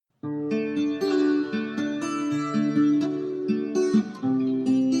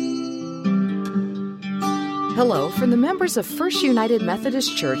Hello from the members of First United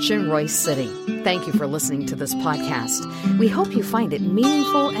Methodist Church in Royse City. Thank you for listening to this podcast. We hope you find it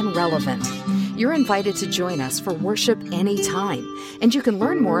meaningful and relevant. You're invited to join us for worship anytime, and you can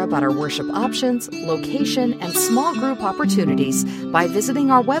learn more about our worship options, location, and small group opportunities by visiting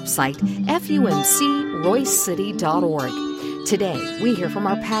our website, fumcroysecity.org. Today, we hear from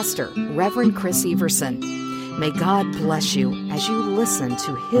our pastor, Reverend Chris Everson. May God bless you as you listen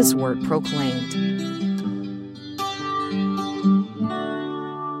to His Word proclaimed.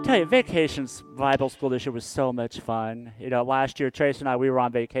 Tell you, Vacations Bible School this year was so much fun. You know, last year, Trace and I, we were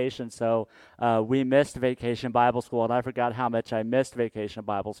on vacation, so we missed Vacation Bible School, and I forgot how much I missed Vacation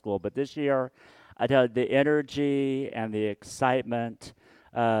Bible School. But this year, I tell you, the energy and the excitement,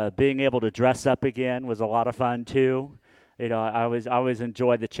 being able to dress up again was a lot of fun, too. You know, I always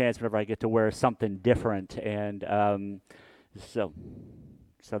enjoy the chance whenever I get to wear something different, and so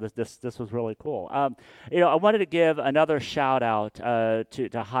this was really cool. You know, I wanted to give another shout out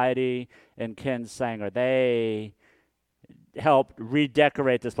to Heidi and Ken Sanger. They helped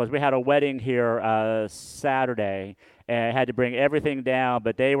redecorate this place. We had a wedding here Saturday, and I had to bring everything down,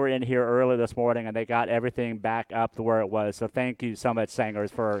 but they were in here early this morning, and they got everything back up to where it was. So thank you so much,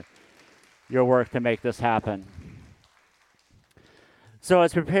 Sangers, for your work to make this happen. So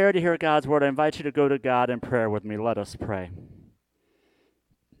as prepare to hear God's word, I invite you to go to God in prayer with me. Let us pray.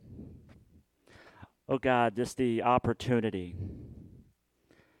 Oh God, just the opportunity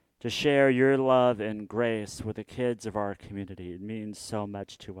to share your love and grace with the kids of our community. It means so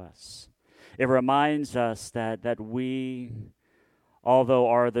much to us. It reminds us that we, although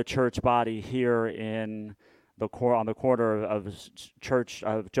are the church body here in on the corner of Church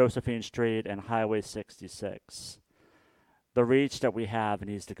of Josephine Street and Highway 66, the reach that we have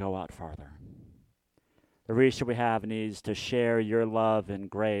needs to go out farther. The reach that we have needs to share your love and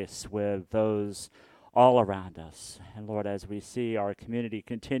grace with those all around us. And Lord, as we see our community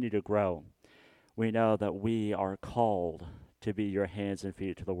continue to grow, we know that we are called to be your hands and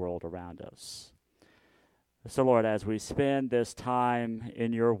feet to the world around us. So Lord, as we spend this time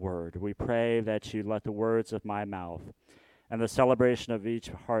in your word, we pray that you let the words of my mouth and the celebration of each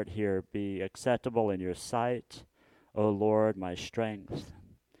heart here be acceptable in your sight, O Lord, my strength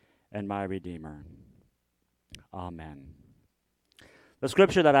and my Redeemer. Amen. The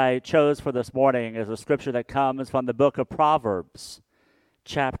scripture that I chose for this morning is a scripture that comes from the book of Proverbs,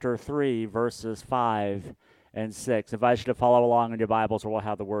 chapter 3, verses 5 and 6. I invite you to follow along in your Bibles, or we'll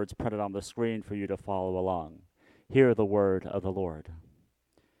have the words printed on the screen for you to follow along. Hear the word of the Lord.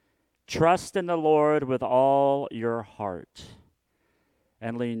 Trust in the Lord with all your heart,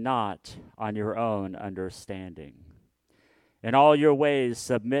 and lean not on your own understanding. In all your ways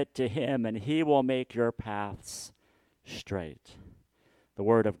submit to him, and he will make your paths straight. The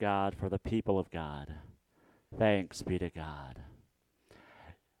word of God for the people of God. Thanks be to God.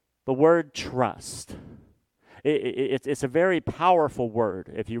 The word trust. It's a very powerful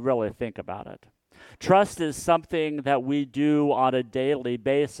word if you really think about it. Trust is something that we do on a daily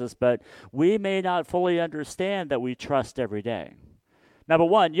basis, but we may not fully understand that we trust every day. Number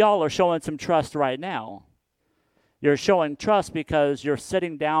one, y'all are showing some trust right now. You're showing trust because you're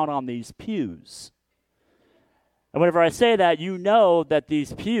sitting down on these pews. And whenever I say that, you know that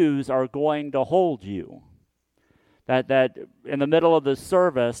these pews are going to hold you. That in the middle of the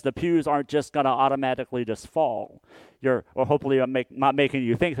service, the pews aren't just going to automatically just fall. Or hopefully I'm not making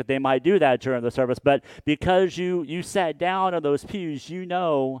you think that they might do that during the service, but because you sat down on those pews, you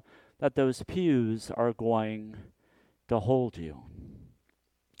know that those pews are going to hold you.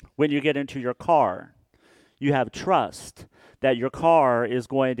 When you get into your car, you have trust that your car is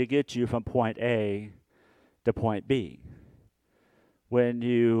going to get you from point A to point B. When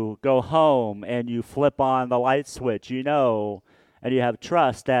you go home and you flip on the light switch, you know, and you have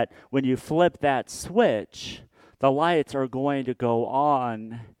trust that when you flip that switch, the lights are going to go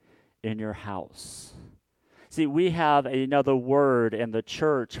on in your house. See, we have another word in the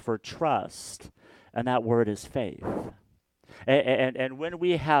church for trust, and that word is faith. And when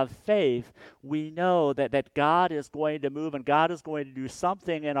we have faith, we know that God is going to move and God is going to do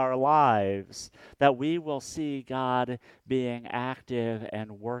something in our lives that we will see God being active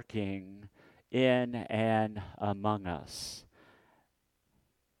and working in and among us.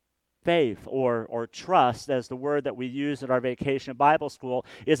 Faith or trust, as the word that we use in our Vacation Bible School,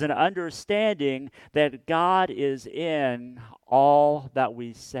 is an understanding that God is in all that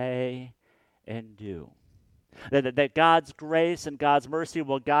we say and do. That God's grace and God's mercy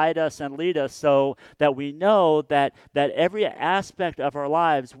will guide us and lead us so that we know that every aspect of our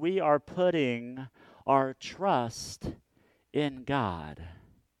lives, we are putting our trust in God.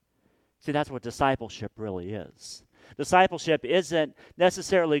 See, that's what discipleship really is. Discipleship isn't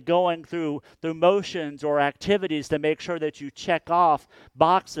necessarily going through motions or activities to make sure that you check off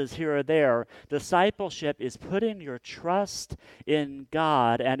boxes here or there. Discipleship is putting your trust in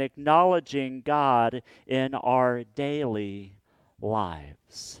God and acknowledging God in our daily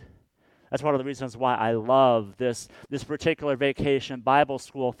lives. That's one of the reasons why I love this particular Vacation Bible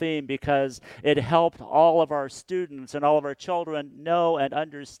School theme, because it helped all of our students and all of our children know and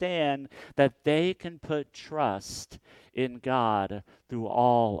understand that they can put trust in God through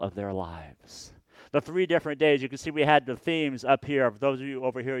all of their lives. The 3 different days, you can see we had the themes up here. For those of you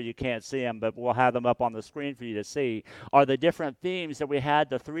over here, you can't see them, but we'll have them up on the screen for you to see, are the different themes that we had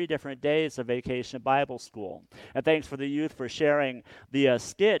the 3 different days of Vacation Bible School. And thanks for the youth for sharing the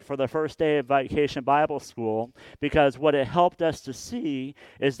skit for the first day of Vacation Bible School, because what it helped us to see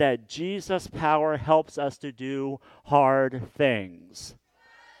is that Jesus' power helps us to do hard things.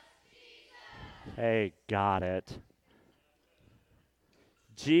 Hey, got it.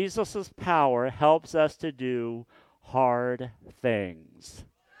 Jesus' power helps us to do hard things.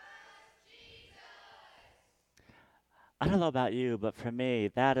 I don't know about you, but for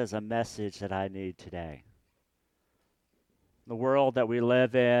me, that is a message that I need today. The world that we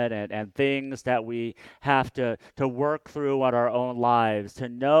live in and things that we have to work through in our own lives, to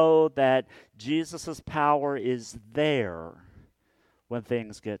know that Jesus' power is there when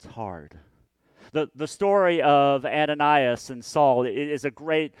things get hard. The story of Ananias and Saul is a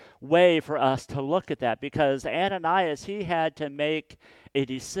great way for us to look at that, because Ananias, he had to make a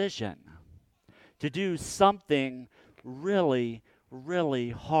decision to do something really,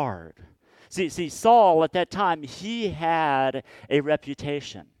 really hard. See, Saul at that time, he had a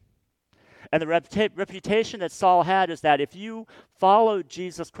reputation. And the reputation that Saul had is that if you followed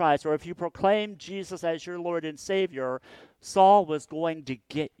Jesus Christ, or if you proclaimed Jesus as your Lord and Savior, Saul was going to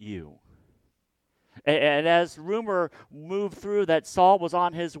get you. And as rumor moved through that Saul was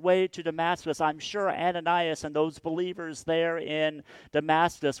on his way to Damascus, I'm sure Ananias and those believers there in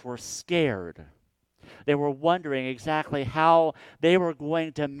Damascus were scared. They were wondering exactly how they were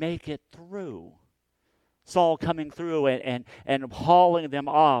going to make it through. Saul coming through and hauling them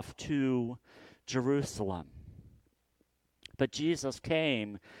off to Jerusalem. But Jesus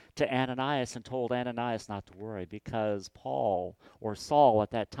came to Ananias and told Ananias not to worry, because Paul, or Saul at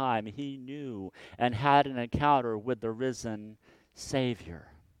that time, he knew and had an encounter with the risen Savior.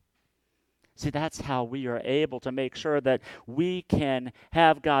 See, that's how we are able to make sure that we can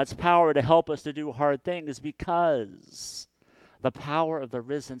have God's power to help us to do hard things, because the power of the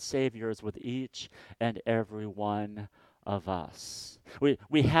risen Savior is with each and every one of us.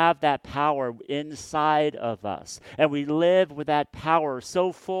 We have that power inside of us, and we live with that power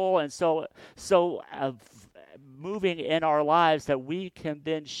so full and so moving in our lives that we can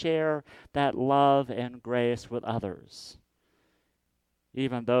then share that love and grace with others,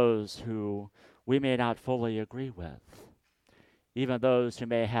 even those who we may not fully agree with, even those who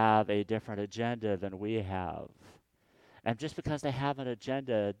may have a different agenda than we have. And just because they have an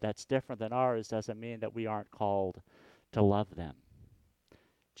agenda that's different than ours doesn't mean that we aren't called to love them,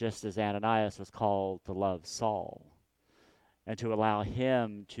 just as Ananias was called to love Saul and to allow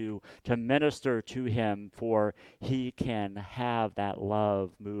him to minister to him, for he can have that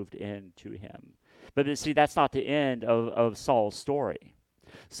love moved into him. But you see, that's not the end of Saul's story.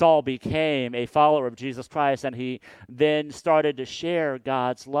 Saul became a follower of Jesus Christ, and he then started to share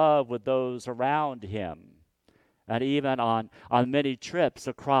God's love with those around him, and even on many trips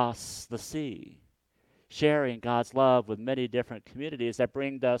across the sea, sharing God's love with many different communities. That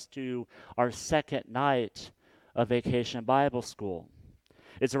brings us to our second night of Vacation Bible School.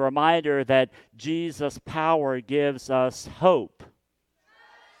 It's a reminder that Jesus' power gives us hope.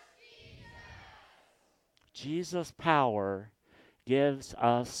 Jesus' power gives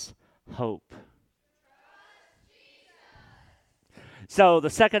us hope. So the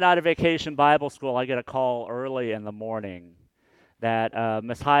second night of Vacation Bible School, I get a call early in the morning that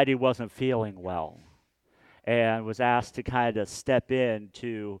Miss Heidi wasn't feeling well, and was asked to kind of step in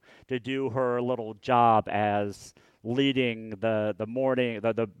to do her little job as leading the morning,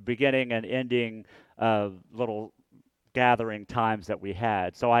 the beginning and ending little gathering times that we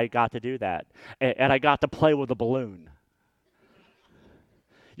had. So I got to do that, and I got to play with a balloon.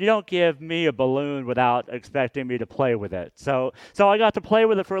 You don't give me a balloon without expecting me to play with it. So I got to play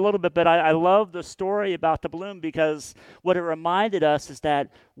with it for a little bit, but I love the story about the balloon, because what it reminded us is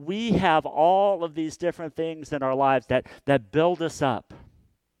that we have all of these different things in our lives that build us up.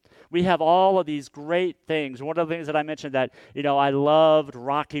 We have all of these great things. One of the things that I mentioned that, I loved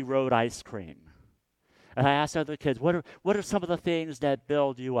Rocky Road ice cream. And I asked other kids, what are some of the things that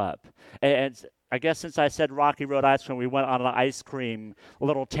build you up? And I guess since I said Rocky Road ice cream, we went on an ice cream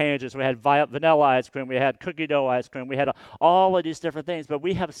little tangents. We had vanilla ice cream, we had cookie dough ice cream, we had all of these different things. But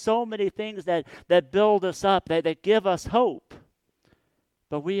we have so many things that build us up, that give us hope.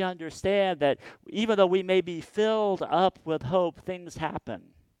 But we understand that even though we may be filled up with hope, things happen.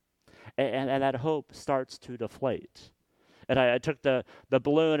 And that hope starts to deflate. And I took the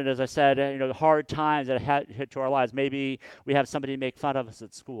balloon, and as I said, the hard times that had hit to our lives. Maybe we have somebody make fun of us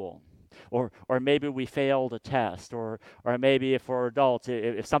at school, or maybe we failed a test, or maybe if we're adults,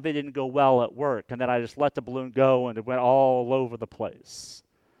 if something didn't go well at work, and then I just let the balloon go, and it went all over the place.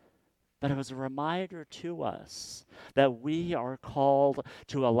 But it was a reminder to us that we are called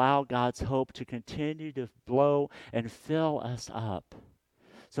to allow God's hope to continue to blow and fill us up,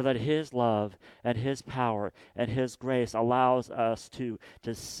 so that His love and His power and His grace allows us to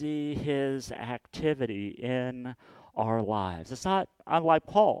see His activity in our lives. It's not unlike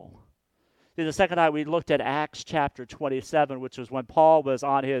Paul. See, the second night we looked at Acts chapter 27, which was when Paul was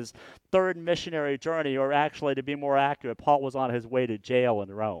on his third missionary journey, or actually, to be more accurate, Paul was on his way to jail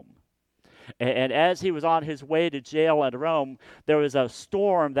in Rome. And as he was on his way to jail in Rome, there was a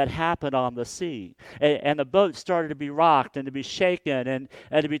storm that happened on the sea. And the boat started to be rocked and to be shaken and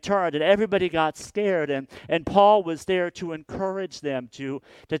to be turned. And everybody got scared. And Paul was there to encourage them, to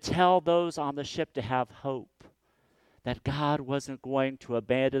tell those on the ship to have hope, that God wasn't going to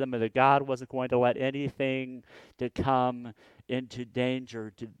abandon them, and that God wasn't going to let anything to come into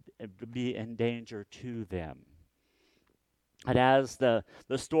danger, to be in danger to them. And as the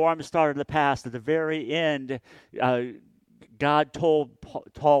storm started to pass, at the very end, God told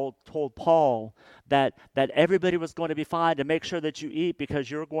Paul that everybody was going to be fine, to make sure that you eat,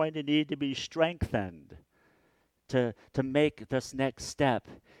 because you're going to need to be strengthened to make this next step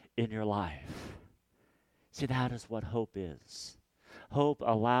in your life. See, that is what hope is. Hope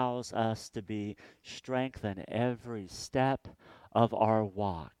allows us to be strengthened every step of our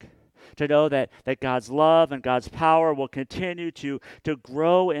walk. To know that God's love and God's power will continue to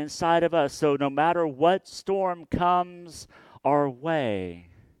grow inside of us. So no matter what storm comes our way,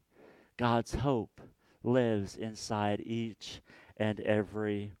 God's hope lives inside each and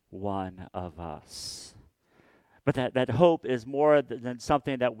every one of us. But that hope is more than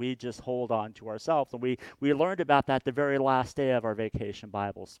something that we just hold on to ourselves. And we learned about that the very last day of our Vacation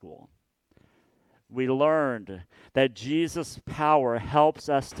Bible School. We learned that Jesus' power helps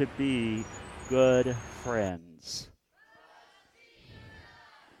us to be good friends.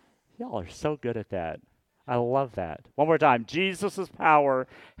 Y'all are so good at that. I love that. One more time. Jesus' power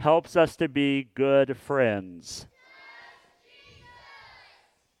helps us to be good friends.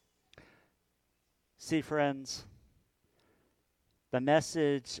 See, friends, the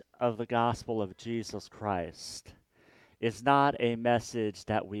message of the gospel of Jesus Christ is not a message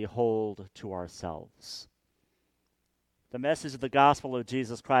that we hold to ourselves. The message of the gospel of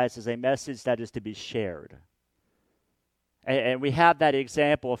Jesus Christ is a message that is to be shared. And we have that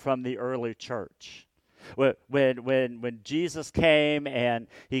example from the early church. When Jesus came and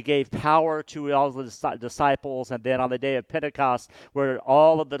He gave power to all the disciples, and then on the day of Pentecost, where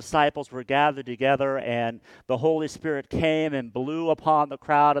all of the disciples were gathered together, and the Holy Spirit came and blew upon the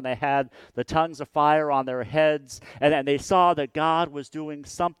crowd, and they had the tongues of fire on their heads, and they saw that God was doing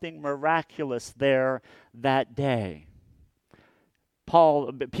something miraculous there that day.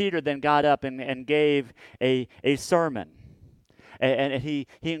 Peter then got up and gave a sermon. And he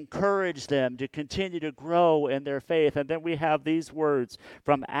encouraged them to continue to grow in their faith. And then we have these words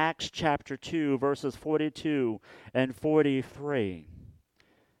from Acts chapter 2, verses 42 and 43.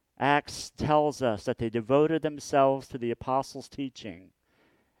 Acts tells us that they devoted themselves to the apostles' teaching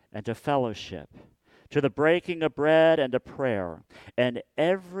and to fellowship, to the breaking of bread and to prayer. And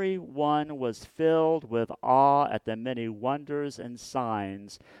everyone was filled with awe at the many wonders and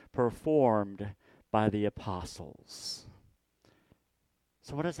signs performed by the apostles.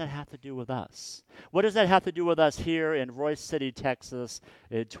 So what does that have to do with us? What does that have to do with us here in Royse City, Texas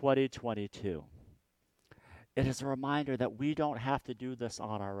in 2022? It is a reminder that we don't have to do this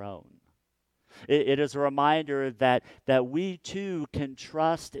on our own. It is a reminder that we too can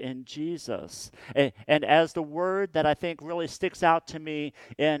trust in Jesus. And as the word that I think really sticks out to me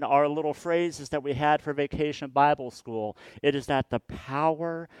in our little phrases that we had for Vacation Bible School, it is that the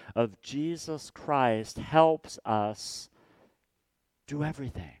power of Jesus Christ helps us do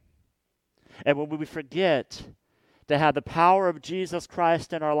everything. And when we forget to have the power of Jesus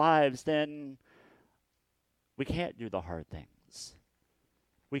Christ in our lives, then we can't do the hard things.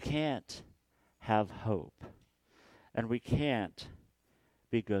 We can't have hope. And we can't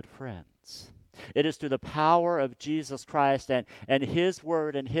be good friends. It is through the power of Jesus Christ and His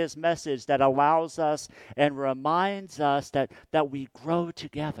word and His message that allows us and reminds us that we grow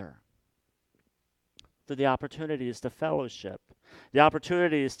together through the opportunities to fellowship, the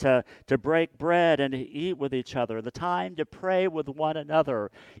opportunities to break bread and to eat with each other, the time to pray with one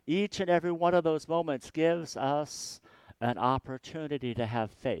another. Each and every one of those moments gives us an opportunity to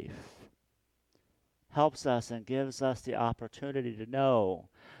have faith, helps us and gives us the opportunity to know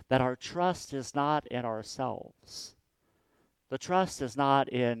that our trust is not in ourselves. The trust is not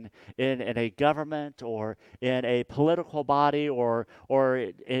in a government or in a political body or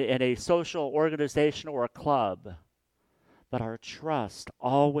in a social organization or a club. But our trust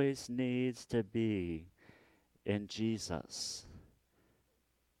always needs to be in Jesus,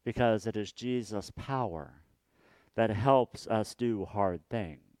 because it is Jesus' power that helps us do hard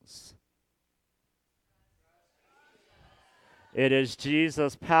things. It is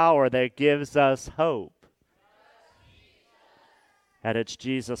Jesus' power that gives us hope. And it's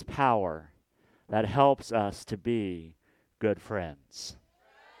Jesus' power that helps us to be good friends.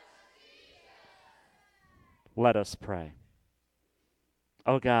 Let us pray.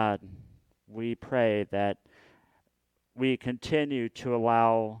 Oh God, we pray that we continue to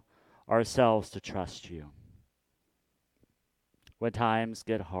allow ourselves to trust you. When times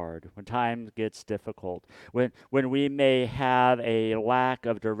get hard, when times gets difficult, when we may have a lack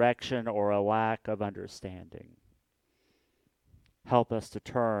of direction or a lack of understanding, help us to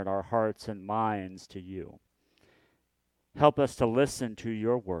turn our hearts and minds to you. Help us to listen to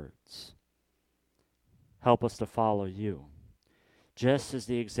your words. Help us to follow you, just as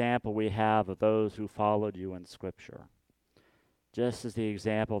the example we have of those who followed you in Scripture, just as the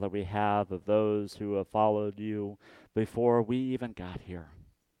example that we have of those who have followed you before we even got here.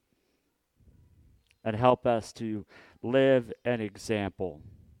 And help us to live an example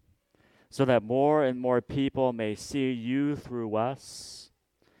so that more and more people may see you through us,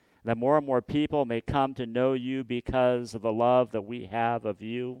 that more and more people may come to know you because of the love that we have of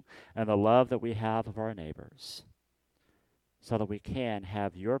you and the love that we have of our neighbors, so that we can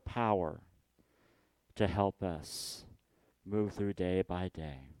have your power to help us move through day by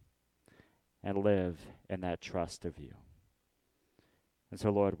day and live in that trust of you. And so,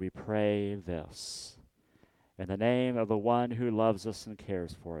 Lord, we pray this in the name of the one who loves us and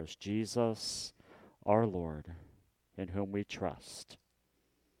cares for us, Jesus, our Lord, in whom we trust.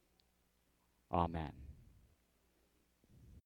 Amen.